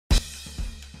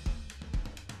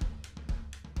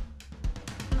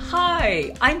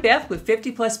Hi, I'm Beth with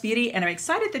 50 Plus Beauty, and I'm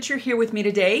excited that you're here with me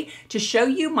today to show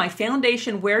you my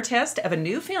foundation wear test of a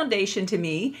new foundation to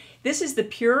me. This is the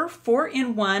Pure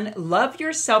 4-in-1 Love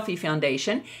Your Selfie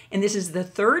Foundation, and this is the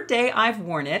third day I've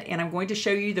worn it, and I'm going to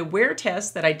show you the wear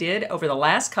test that I did over the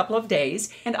last couple of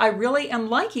days, and I really am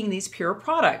liking these Pure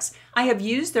products. I have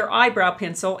used their eyebrow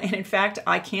pencil, and in fact,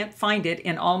 I can't find it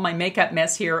in all my makeup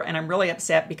mess here, and I'm really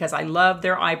upset because I love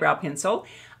their eyebrow pencil.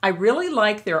 I really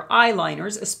like their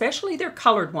eyeliners, especially their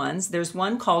colored ones. There's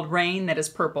one called Rain that is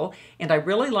purple, and I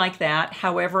really like that.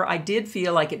 However, I did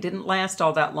feel like it didn't last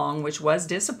all that long, which was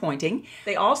disappointing.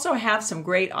 They also have some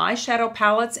great eyeshadow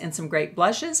palettes and some great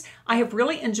blushes. I have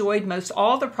really enjoyed most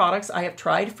all the products I have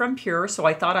tried from Pure, so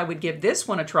I thought I would give this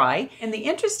one a try. And the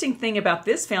interesting thing about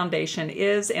this foundation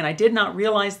is, and I did not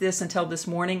realize this until this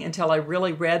morning until I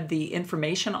really read the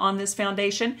information on this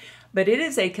foundation, but it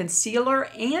is a concealer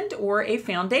and or a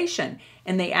foundation,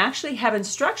 and they actually have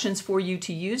instructions for you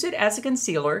to use it as a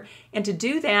concealer, and to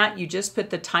do that you just put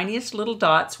the tiniest little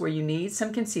dots where you need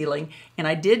some concealing, and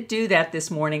I did do that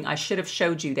this morning. I should have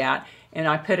showed you that, and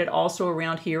I put it also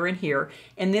around here and here,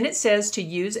 and then it says to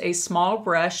use a small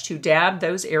brush to dab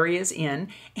those areas in,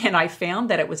 and I found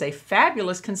that it was a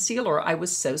fabulous concealer. I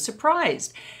was so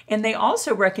surprised. And they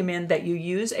also recommend that you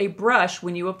use a brush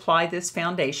when you apply this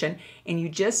foundation, and you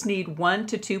just need 1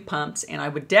 to 2 pumps, and I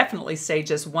would definitely say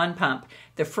just 1 pump.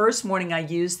 The first morning I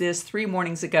used this 3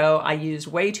 mornings ago, I used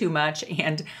way too much,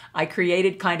 and I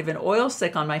created kind of an oil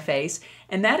slick on my face,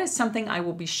 and that is something I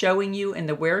will be showing you in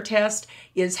the wear test,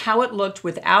 is how it looked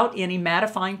without any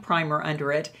mattifying primer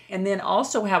under it, and then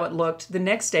also how it looked the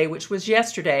next day, which was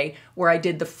yesterday, where I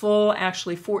did the full,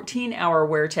 actually 14-hour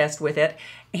wear test with it.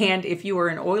 And if you are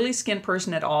an oily skin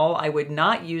person at all, I would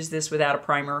not use this without a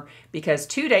primer, because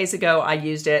 2 days ago I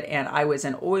used it and I was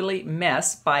an oily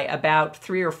mess by about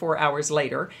 3 or 4 hours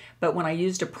later. But when I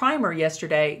used a primer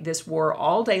yesterday, this wore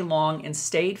all day long and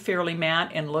stayed fairly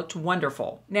matte and looked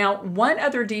wonderful. Now, one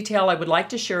other detail I would like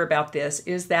to share about this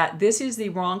is that this is the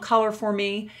wrong color for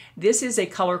me. This is a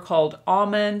color called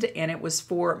Almond, and it was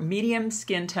for medium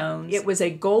skin tones. It was a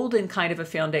golden kind of a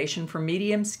foundation for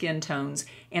medium skin tones,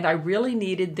 and I really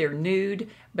needed their nude,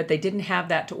 but they didn't have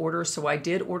that to order, so I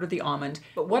did order the Almond.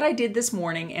 But what I did this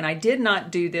morning, and I did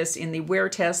not do this in the wear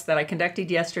test that I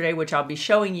conducted yesterday, which I'll be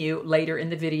showing you later in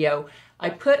the video, I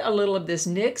put a little of this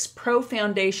NYX Pro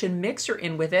Foundation mixer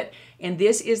in with it, and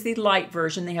this is the light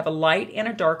version. They have a light and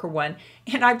a darker one,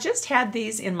 and I've just had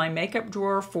these in my makeup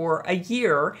drawer for a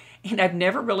year, and I've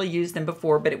never really used them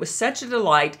before, but it was such a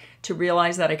delight to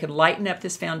realize that I could lighten up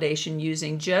this foundation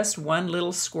using just one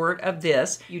little squirt of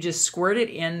this. You just squirt it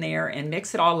in there and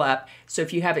mix it all up. So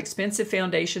if you have expensive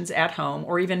foundations at home,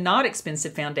 or even not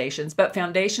expensive foundations, but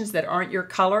foundations that aren't your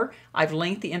color, I've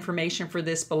linked the information for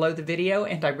this below the video,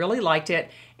 and I really liked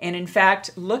it. And in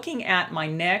fact, looking at my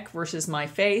neck versus my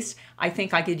face, I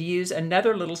think I could use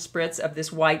another little spritz of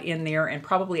this white in there, and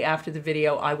probably after the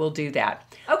video I will do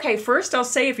that. Okay, first I'll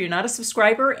say if you're not a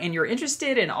subscriber and you're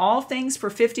interested in all things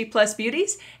for 50 Plus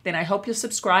Beauties, then I hope you'll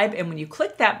subscribe, and when you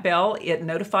click that bell, it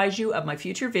notifies you of my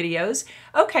future videos.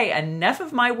 Okay, enough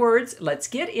of my words. Let's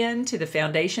get into the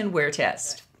foundation wear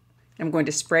test. I'm going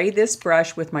to spray this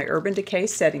brush with my Urban Decay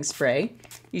setting spray.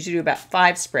 Usually do about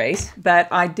 5 sprays, but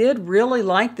I did really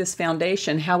like this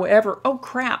foundation. However, oh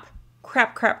crap.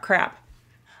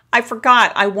 I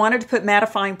forgot I wanted to put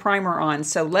mattifying primer on,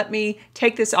 so let me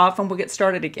take this off and we'll get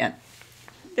started again.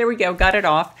 There we go, got it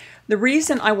off. The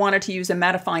reason I wanted to use a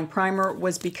mattifying primer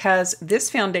was because this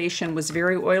foundation was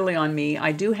very oily on me.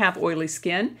 I do have oily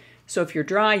skin, so if you're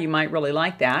dry, you might really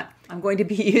like that. I'm going to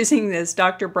be using this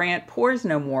Dr. Brandt Pores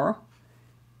No More.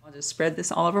 I'll just spread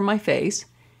this all over my face,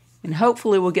 and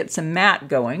hopefully we'll get some matte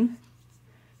going,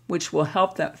 which will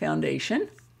help that foundation.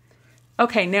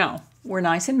 Okay, now we're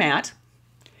nice and matte,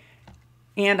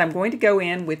 and I'm going to go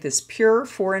in with this Pure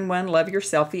 4-in-1 Love Your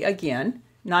Selfie again.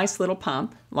 Nice little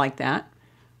pump like that.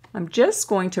 I'm just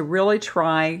going to really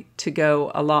try to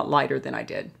go a lot lighter than I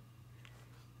did,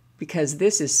 because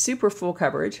this is super full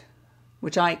coverage,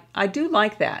 which I do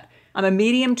like that. I'm a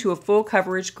medium to a full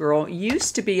coverage girl.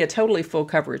 Used to be a totally full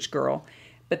coverage girl,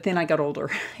 but then I got older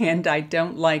and I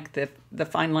don't like the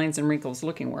fine lines and wrinkles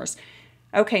looking worse.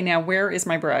 Okay, now where is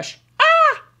my brush?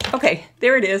 Ah! Okay,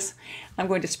 there it is. I'm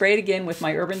going to spray it again with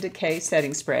my Urban Decay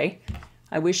setting spray.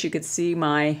 I wish you could see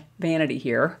my vanity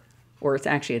here, or it's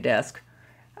actually a desk.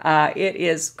 It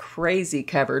is crazy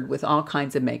covered with all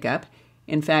kinds of makeup.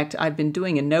 In fact, I've been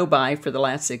doing a no-buy for the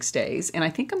last 6 days, and I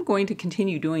think I'm going to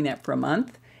continue doing that for a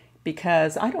month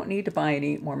because I don't need to buy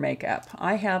any more makeup.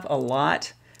 I have a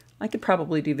lot. I could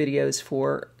probably do videos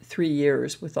for 3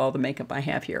 years with all the makeup I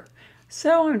have here.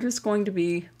 So I'm just going to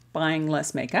be buying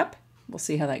less makeup. We'll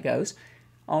see how that goes.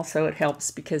 Also, it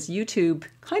helps because YouTube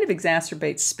kind of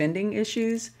exacerbates spending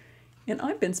issues, and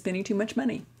I've been spending too much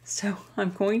money. So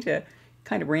I'm going to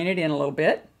kind of rein it in a little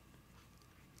bit.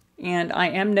 And I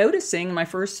am noticing my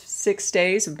first 6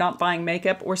 days of not buying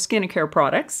makeup or skincare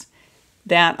products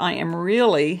that I am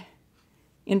really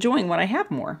enjoying what I have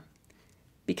more.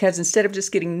 Because instead of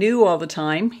just getting new all the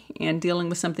time and dealing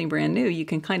with something brand new, you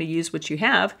can kind of use what you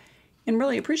have and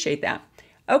really appreciate that.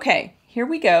 Okay, here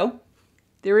we go.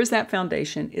 There is that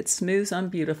foundation. It smooths on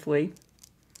beautifully.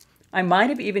 I might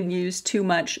have even used too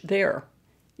much there,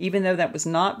 even though that was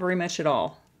not very much at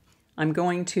all. I'm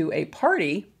going to a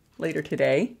party later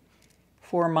today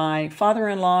for my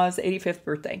father-in-law's 85th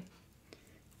birthday,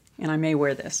 and I may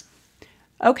wear this.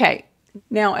 Okay,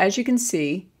 now as you can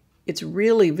see, it's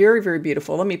really very, very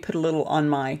beautiful. Let me put a little on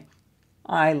my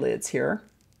eyelids here.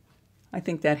 I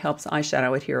think that helps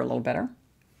eyeshadow it here a little better.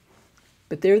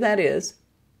 But there that is.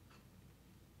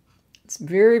 It's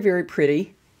very, very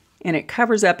pretty, and it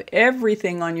covers up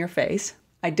everything on your face.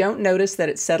 I don't notice that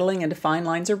it's settling into fine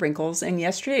lines or wrinkles, and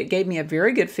yesterday it gave me a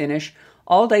very good finish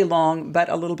all day long, but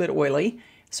a little bit oily.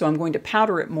 So I'm going to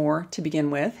powder it more to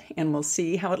begin with, and we'll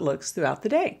see how it looks throughout the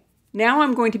day. Now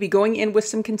I'm going to be going in with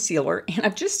some concealer, and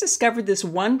I've just discovered this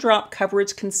one drop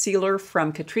coverage concealer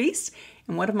from Catrice,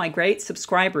 and one of my great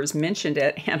subscribers mentioned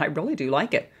it, and I really do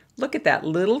like it. Look at that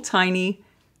little tiny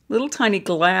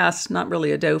glass, not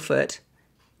really a doe foot,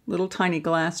 little tiny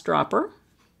glass dropper.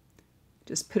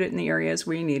 Just put it in the areas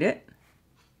where you need it.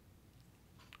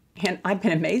 And I've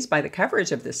been amazed by the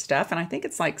coverage of this stuff, and I think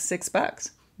it's like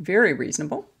 $6. Very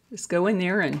reasonable. Just go in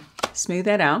there and smooth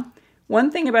that out.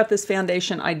 One thing about this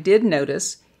foundation I did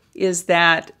notice is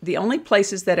that the only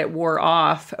places that it wore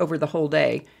off over the whole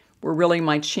day were really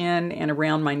my chin and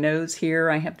around my nose here.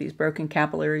 I have these broken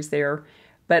capillaries there,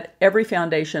 but every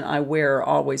foundation I wear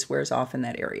always wears off in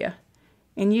that area.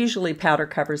 And usually powder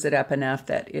covers it up enough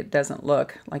that it doesn't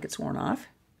look like it's worn off.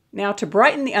 Now to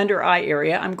brighten the under eye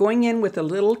area, I'm going in with a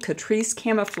little Catrice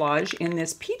Camouflage in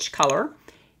this peach color,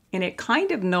 and it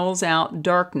kind of nulls out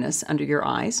darkness under your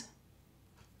eyes.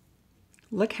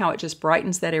 Look how it just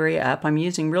brightens that area up. I'm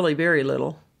using really very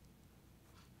little,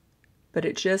 but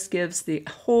it just gives the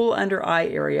whole under eye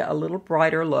area a little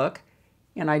brighter look,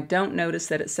 and I don't notice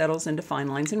that it settles into fine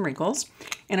lines and wrinkles.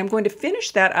 And I'm going to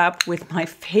finish that up with my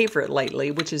favorite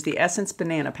lately, which is the Essence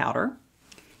Banana Powder.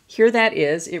 Here that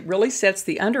is. It really sets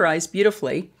the under eyes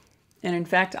beautifully, and in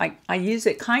fact I use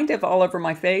it kind of all over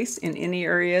my face in any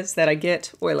areas that I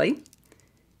get oily,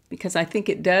 because I think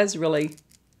it does really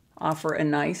offer a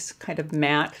nice kind of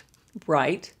matte,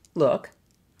 bright look.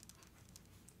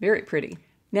 Very pretty.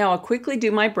 Now I'll quickly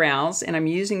do my brows, and I'm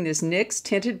using this NYX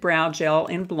Tinted Brow Gel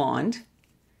in Blonde.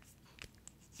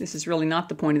 This is really not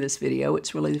the point of this video,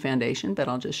 it's really the foundation, but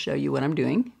I'll just show you what I'm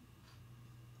doing.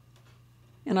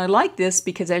 And I like this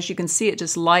because, as you can see, it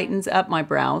just lightens up my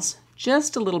brows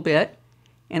just a little bit.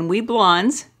 And we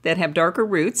blondes that have darker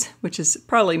roots, which is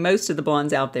probably most of the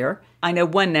blondes out there. I know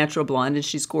one natural blonde and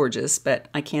she's gorgeous, but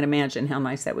I can't imagine how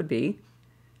nice that would be.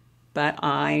 But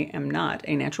I am not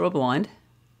a natural blonde.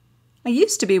 I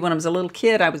used to be when I was a little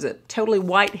kid. I was a totally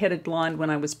white-headed blonde when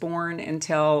I was born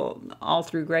until all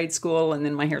through grade school, and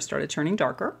then my hair started turning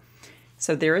darker.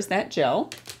 So there is that gel.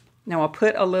 Now I'll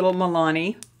put a little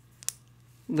Milani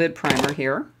lid primer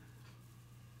here.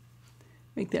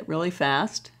 Make that really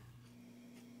fast.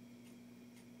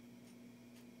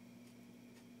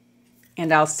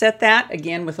 And I'll set that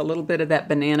again with a little bit of that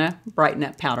Banana Brighten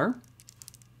Up powder,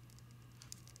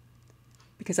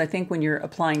 because I think when you're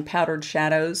applying powdered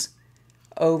shadows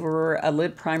over a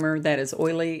lid primer that is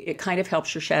oily, it kind of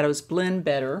helps your shadows blend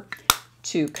better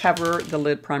to cover the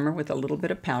lid primer with a little bit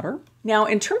of powder. Now,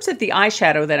 in terms of the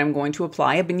eyeshadow that I'm going to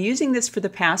apply, I've been using this for the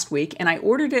past week, and I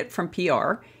ordered it from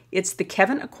PR. It's the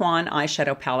Kevyn Aucoin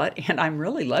eyeshadow palette, and I'm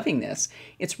really loving this.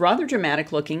 It's rather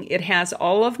dramatic looking. It has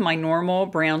all of my normal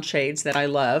brown shades that I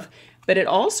love, but it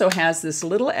also has this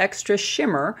little extra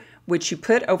shimmer, which you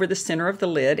put over the center of the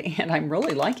lid, and I'm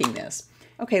really liking this.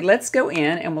 Okay, let's go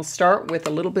in, and we'll start with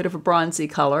a little bit of a bronzy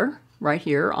color right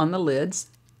here on the lids.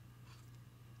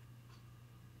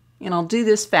 And I'll do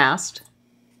this fast.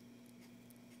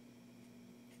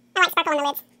 I like sparkle on the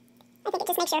lids. I think it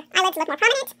just makes your eyelids look more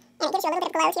prominent, and it gives you a little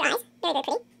bit of glow to your eyes. Very, very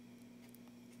pretty.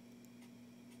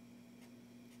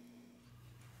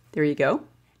 There you go.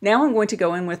 Now I'm going to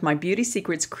go in with my Beauty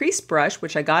Secrets crease brush,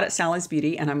 which I got at Sally's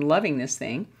Beauty, and I'm loving this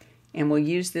thing. And we'll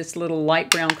use this little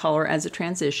light brown color as a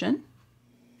transition.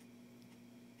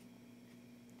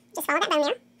 Just follow that bone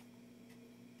there.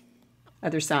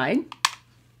 Other side.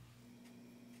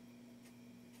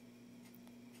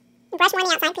 And brush more on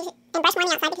the outside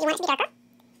because you want want it to be darker,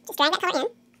 just drag that color in.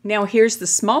 Now here's the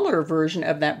smaller version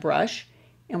of that brush,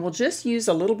 and we'll just use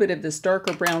a little bit of this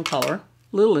darker brown color,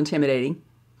 a little intimidating,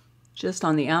 just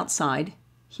on the outside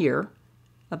here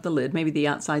of the lid, maybe the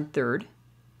outside third.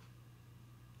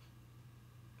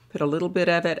 Put a little bit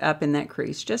of it up in that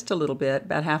crease, just a little bit,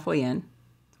 about halfway in.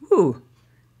 Ooh,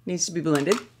 needs to be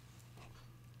blended.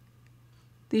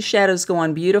 These shadows go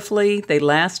on beautifully. They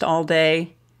last all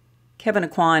day. Kevyn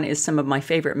Aucoin is some of my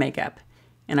favorite makeup,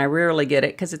 and I rarely get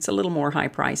it because it's a little more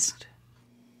high-priced.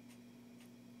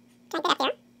 Drag that up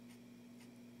there.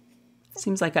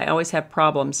 Seems like I always have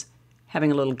problems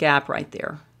having a little gap right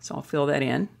there, so I'll fill that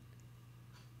in.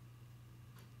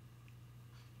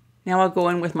 Now I'll go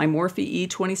in with my Morphe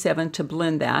E27 to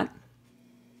blend that.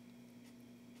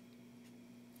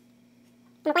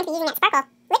 We're going to be using that sparkle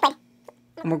liquid.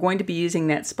 And we're going to be using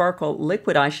that sparkle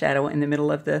liquid eyeshadow in the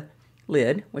middle of the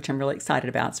lid, which I'm really excited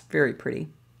about. It's very pretty.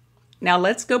 Now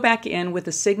let's go back in with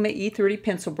the Sigma E30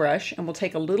 pencil brush, and we'll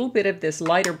take a little bit of this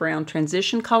lighter brown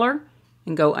transition color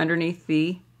and go underneath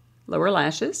the lower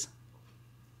lashes.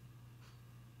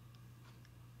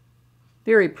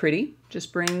 Very pretty.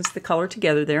 Just brings the color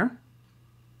together there.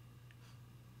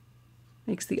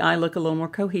 Makes the eye look a little more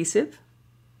cohesive.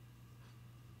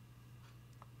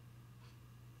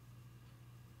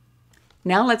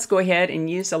 Now let's go ahead and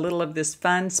use a little of this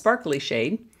fun sparkly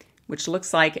shade, which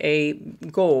looks like a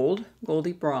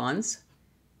goldy bronze.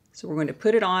 So we're going to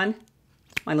put it on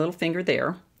my little finger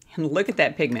there, and look at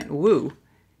that pigment. Woo!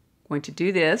 I'm going to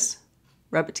do this,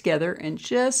 rub it together, and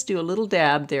just do a little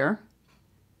dab there.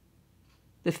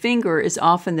 The finger is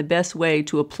often the best way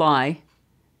to apply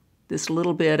this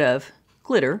little bit of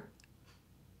glitter.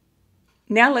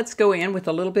 Now let's go in with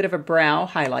a little bit of a brow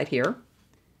highlight here.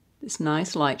 This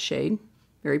nice light shade,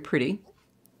 very pretty.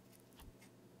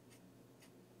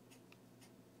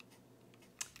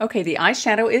 Okay, the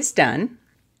eyeshadow is done.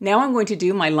 Now I'm going to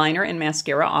do my liner and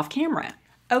mascara off camera.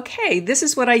 Okay, this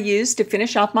is what I used to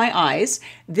finish off my eyes.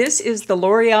 This is the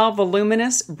L'Oreal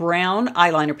Voluminous Brown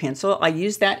Eyeliner Pencil. I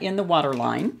used that in the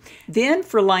waterline. Then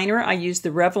for liner, I used the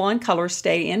Revlon Color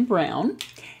Stay in Brown.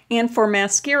 And for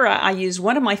mascara, I use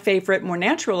one of my favorite, more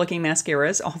natural-looking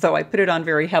mascaras, although I put it on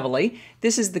very heavily.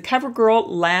 This is the CoverGirl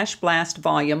Lash Blast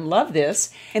Volume. Love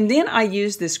this. And then I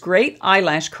use this great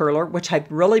eyelash curler, which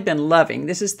I've really been loving.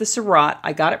 This is the Surratt.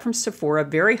 I got it from Sephora,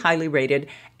 very highly rated.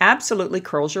 Absolutely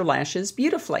curls your lashes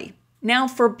beautifully. Now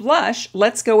for blush,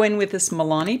 let's go in with this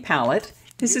Milani palette.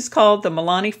 This is called the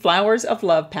Milani Flowers of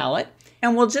Love palette.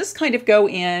 And we'll just kind of go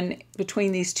in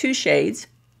between these two shades.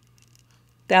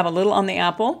 Dab a little on the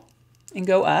apple and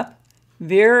go up.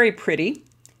 Very pretty.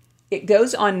 It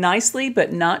goes on nicely,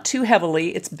 but not too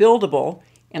heavily. It's buildable,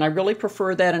 and I really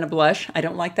prefer that in a blush. I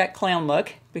don't like that clown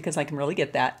look because I can really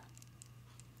get that.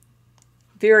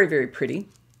 Very, very pretty.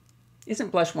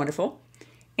 Isn't blush wonderful?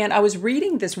 And I was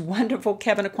reading this wonderful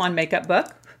Kevyn Aucoin makeup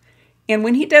book, and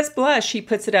when he does blush, he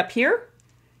puts it up here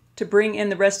to bring in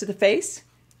the rest of the face.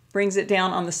 Brings it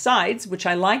down on the sides, which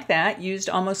I like that, used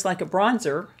almost like a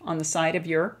bronzer on the side of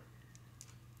your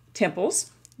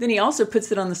temples. Then he also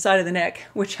puts it on the side of the neck,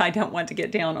 which I don't want to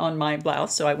get down on my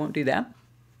blouse, so I won't do that,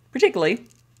 particularly.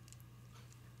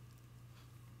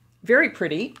 Very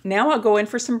pretty. Now I'll go in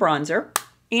for some bronzer.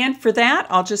 And for that,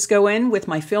 I'll just go in with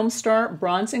my Film Star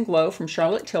Bronze and Glow from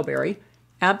Charlotte Tilbury.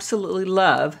 Absolutely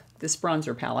love this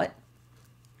bronzer palette.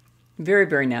 Very,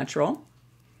 very natural.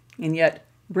 And yet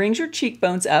brings your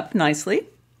cheekbones up nicely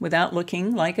without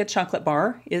looking like a chocolate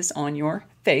bar is on your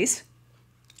face.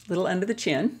 A little under the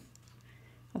chin.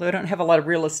 Although I don't have a lot of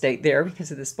real estate there because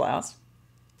of this blouse.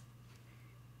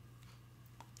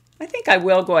 I think I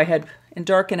will go ahead and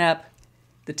darken up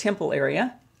the temple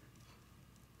area.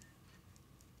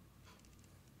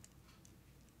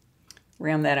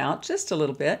 Round that out just a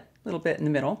little bit in the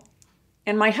middle.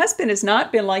 And my husband has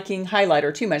not been liking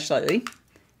highlighter too much lately,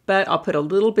 but I'll put a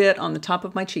little bit on the top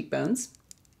of my cheekbones.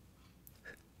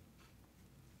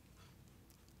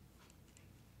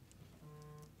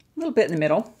 A little bit in the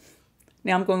middle.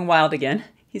 Now I'm going wild again.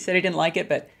 He said he didn't like it,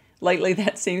 but lately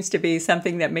that seems to be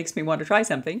something that makes me want to try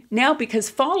something. Now, because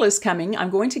fall is coming,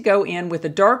 I'm going to go in with a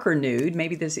darker nude.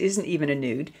 Maybe this isn't even a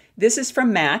nude. This is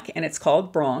from MAC, and it's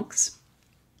called Bronx.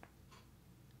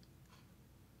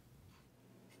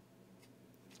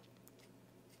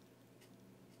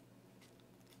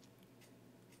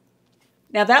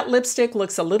 Now that lipstick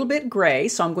looks a little bit gray,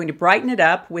 so I'm going to brighten it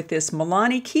up with this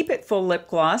Milani Keep It Full lip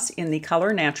gloss in the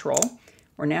color Natural,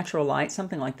 or Natural Light,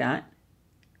 something like that.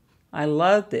 I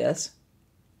love this.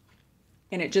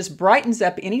 And it just brightens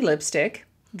up any lipstick.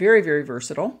 Very, very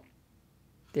versatile.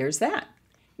 There's that.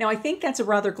 Now I think that's a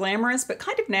rather glamorous but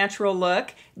kind of natural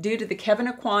look due to the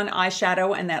Kevyn Aucoin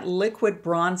eyeshadow and that liquid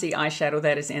bronzy eyeshadow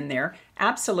that is in there.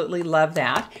 Absolutely love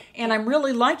that. And I'm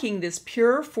really liking this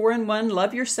Pure 4-in-1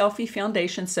 Love Your Selfie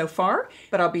Foundation so far,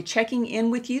 but I'll be checking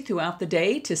in with you throughout the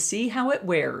day to see how it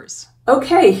wears.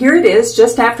 Okay, here it is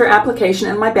just after application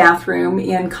in my bathroom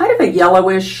in kind of a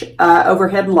yellowish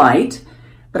overhead light,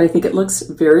 but I think it looks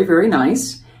very, very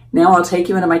nice. Now I'll take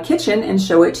you into my kitchen and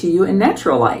show it to you in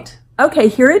natural light. Okay,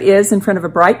 here it is in front of a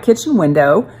bright kitchen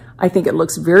window. I think it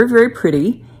looks very, very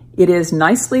pretty. It is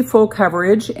nicely full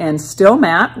coverage and still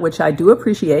matte, which I do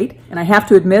appreciate. And I have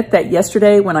to admit that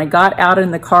yesterday when I got out in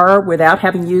the car without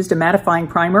having used a mattifying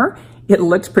primer, it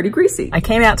looked pretty greasy. I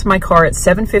came out to my car at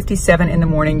 7:57 in the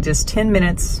morning, just 10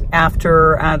 minutes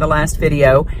after the last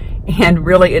video, and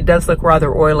really it does look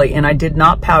rather oily, and I did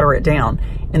not powder it down.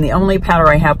 And the only powder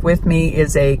I have with me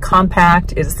is a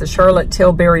compact. It's the Charlotte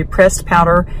Tilbury pressed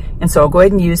powder, and so I'll go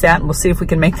ahead and use that, and we'll see if we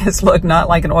can make this look not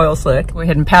like an oil slick. Go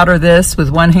ahead and powder this with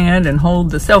one hand and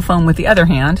hold the cell phone with the other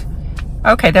hand.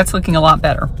 Okay, that's looking a lot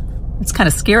better. It's kind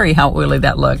of scary how oily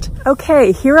that looked.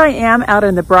 Okay, here I am out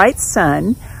in the bright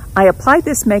sun. I applied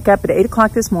this makeup at 8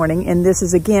 o'clock this morning, and this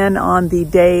is again on the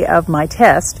day of my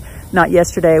test, not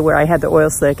yesterday where I had the oil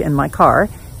slick in my car.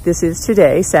 This is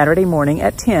today, Saturday morning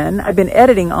at 10. I've been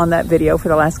editing on that video for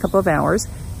the last couple of hours,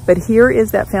 but here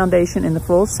is that foundation in the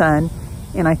full sun,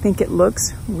 and I think it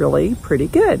looks really pretty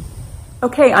good.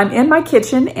 Okay, I'm in my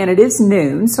kitchen and it is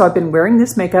noon, so I've been wearing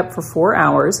this makeup for 4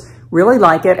 hours. Really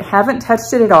like it, haven't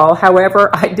touched it at all. However,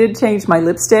 I did change my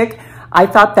lipstick. I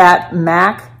thought that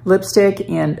MAC lipstick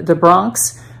in the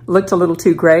Bronx looked a little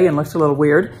too gray and looked a little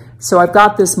weird. So I've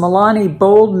got this Milani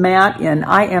Bold Matte in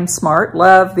I Am Smart,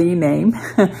 love the name,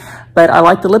 but I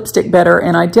like the lipstick better,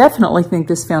 and I definitely think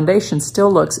this foundation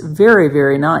still looks very,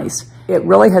 very nice. It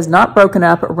really has not broken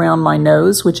up around my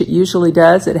nose, which it usually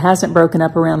does. It hasn't broken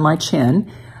up around my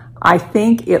chin. I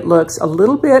think it looks a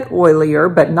little bit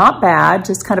oilier, but not bad,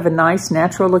 just kind of a nice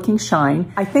natural looking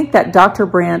shine. I think that Dr.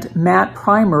 Brandt matte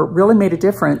primer really made a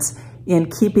difference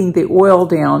in keeping the oil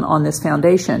down on this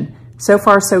foundation. So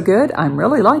far, so good. I'm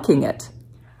really liking it.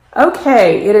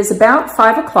 Okay, it is about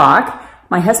 5 o'clock.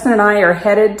 My husband and I are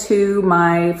headed to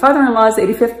my father-in-law's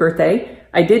 85th birthday.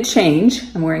 I did change.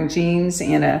 I'm wearing jeans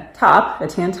and a top, a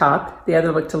tan top. The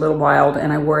other looked a little wild,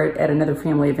 and I wore it at another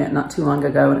family event not too long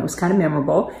ago, and it was kind of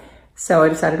memorable. So I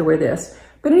decided to wear this.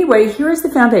 But anyway, here is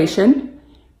the foundation,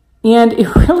 and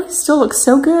it really still looks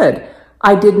so good.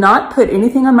 I did not put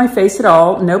anything on my face at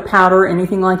all, no powder,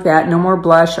 anything like that, no more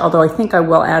blush, although I think I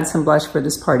will add some blush for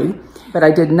this party, but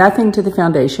I did nothing to the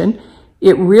foundation.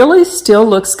 It really still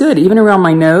looks good, even around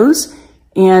my nose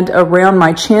and around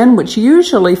my chin, which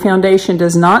usually foundation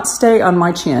does not stay on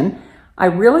my chin. I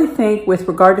really think with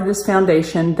regard to this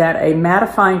foundation that a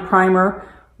mattifying primer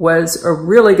was a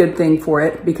really good thing for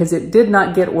it because it did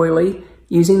not get oily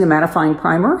using the mattifying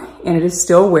primer, and it is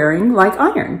still wearing like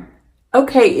iron.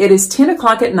 Okay, it is 10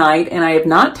 o'clock at night and I have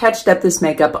not touched up this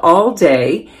makeup all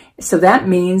day. So that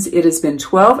means it has been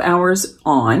 12 hours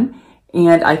on,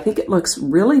 and I think it looks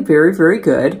really very, very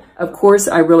good. Of course,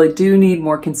 I really do need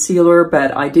more concealer,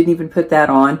 but I didn't even put that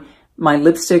on. My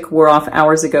lipstick wore off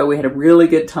hours ago. We had a really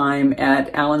good time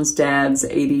at Alan's dad's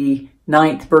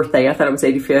 89th birthday. I thought it was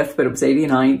 85th, but it was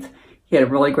 89th. He had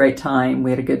a really great time.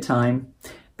 We had a good time.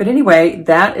 But anyway,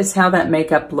 that is how that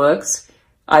makeup looks.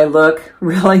 I look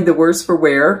really the worse for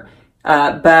wear,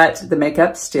 but the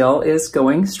makeup still is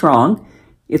going strong.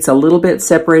 It's a little bit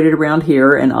separated around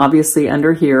here, and obviously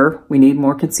under here, we need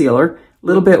more concealer. A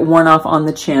little bit worn off on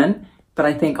the chin, but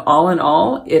I think all in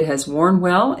all, it has worn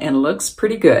well and looks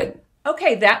pretty good.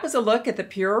 Okay, that was a look at the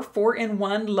Pure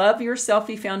 4-in-1 Love Your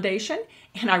Selfie Foundation,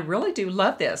 and I really do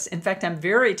love this. In fact, I'm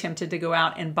very tempted to go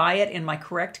out and buy it in my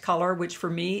correct color, which for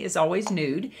me is always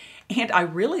nude. And I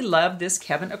really love this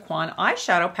Kevyn Aucoin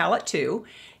eyeshadow palette too.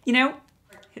 You know,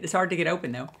 it's hard to get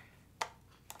open though.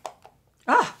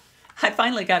 I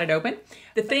finally got it open.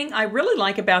 The thing I really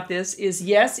like about this is,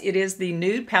 yes, it is the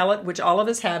nude palette, which all of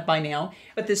us have by now,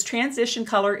 but this transition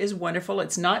color is wonderful.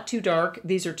 It's not too dark.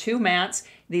 These are two mattes.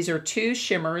 These are two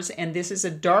shimmers, and this is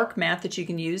a dark matte that you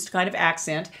can use to kind of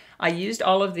accent. I used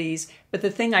all of these, but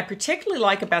the thing I particularly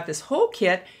like about this whole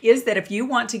kit is that if you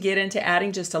want to get into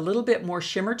adding just a little bit more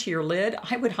shimmer to your lid,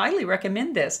 I would highly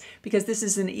recommend this because this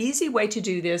is an easy way to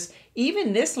do this.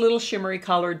 Even this little shimmery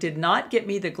color did not get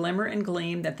me the glimmer and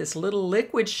gleam that this little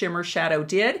liquid shimmer shadow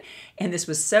did, and this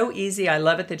was so easy. I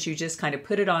love it that you just kind of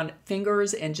put it on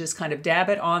fingers and just kind of dab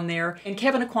it on there. And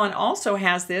Kevyn Aucoin also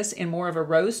has this in more of a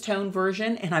rose tone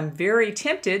version, and I'm very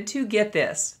tempted to get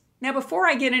this. Now, before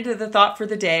I get into the thought for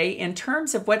the day, in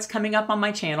terms of what's coming up on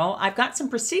my channel, I've got some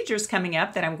procedures coming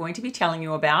up that I'm going to be telling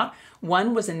you about.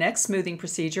 One was a neck smoothing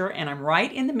procedure, and I'm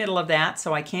right in the middle of that,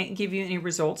 so I can't give you any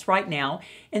results right now.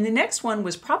 And the next one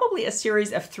was probably a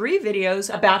series of 3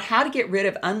 videos about how to get rid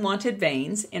of unwanted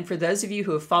veins. And for those of you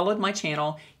who have followed my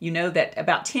channel, you know that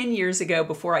about 10 years ago,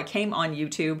 before I came on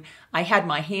YouTube, I had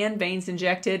my hand veins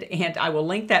injected, and I will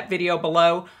link that video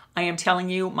below. I am telling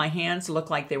you, my hands look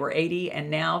like they were 80, and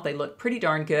now they look pretty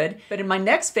darn good. But in my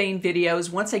next vein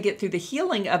videos, once I get through the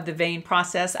healing of the vein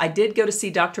process, I did go to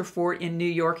see Dr. Fort in New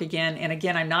York again. And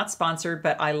again, I'm not sponsored,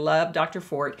 but I love Dr.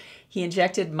 Fort. He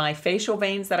injected my facial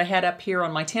veins that I had up here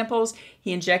on my temples.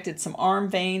 He injected some arm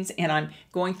veins, and I'm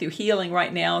going through healing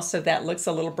right now, so that looks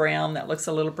a little brown, that looks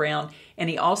a little brown. And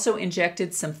he also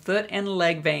injected some foot and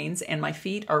leg veins, and my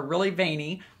feet are really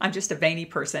veiny. I'm just a veiny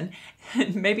person,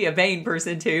 maybe a vain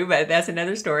person too, but that's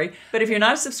another story. But if you're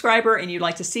not a subscriber and you'd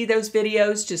like to see those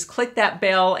videos, just click that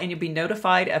bell and you'll be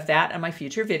notified of that and my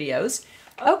future videos.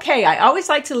 Okay, I always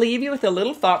like to leave you with a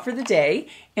little thought for the day,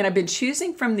 and I've been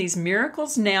choosing from these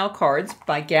Miracles Now cards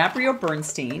by Gabrielle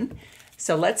Bernstein.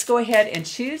 So let's go ahead and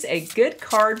choose a good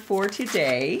card for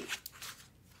today.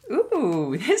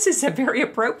 Ooh, this is a very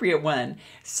appropriate one.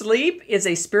 Sleep is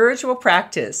a spiritual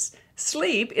practice.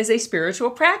 Sleep is a spiritual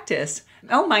practice.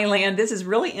 Oh my land, this is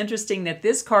really interesting that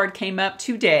this card came up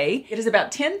today. It is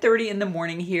about 10:30 in the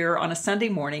morning here on a Sunday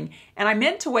morning, and I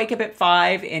meant to wake up at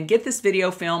 5 and get this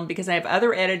video filmed because I have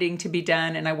other editing to be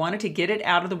done and I wanted to get it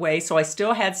out of the way, so I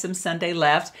still had some Sunday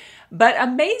left. But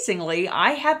amazingly,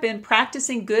 I have been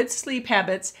practicing good sleep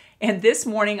habits, and this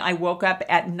morning I woke up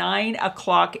at 9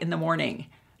 o'clock in the morning.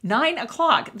 9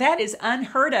 o'clock, that is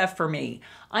unheard of for me.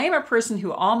 I am a person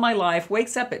who all my life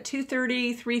wakes up at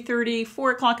 2:30, 3:30,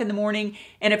 4 o'clock in the morning,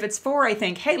 and if it's 4, I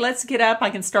think, hey, let's get up, I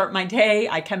can start my day,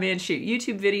 I come in, shoot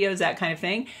YouTube videos, that kind of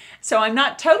thing. So I'm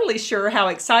not totally sure how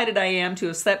excited I am to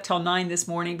have slept till 9 this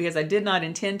morning because I did not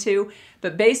intend to,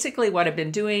 but basically what I've been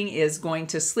doing is going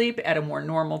to sleep at a more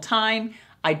normal time.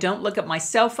 I don't look at my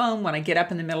cell phone when I get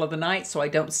up in the middle of the night, so I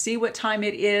don't see what time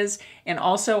it is. And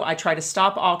also, I try to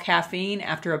stop all caffeine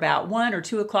after about 1 or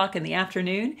 2 o'clock in the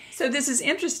afternoon. So this is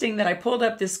interesting that I pulled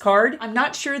up this card. I'm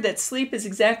not sure that sleep is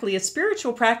exactly a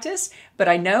spiritual practice, but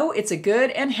I know it's a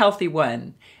good and healthy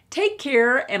one. Take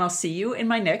care, and I'll see you in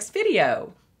my next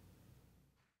video.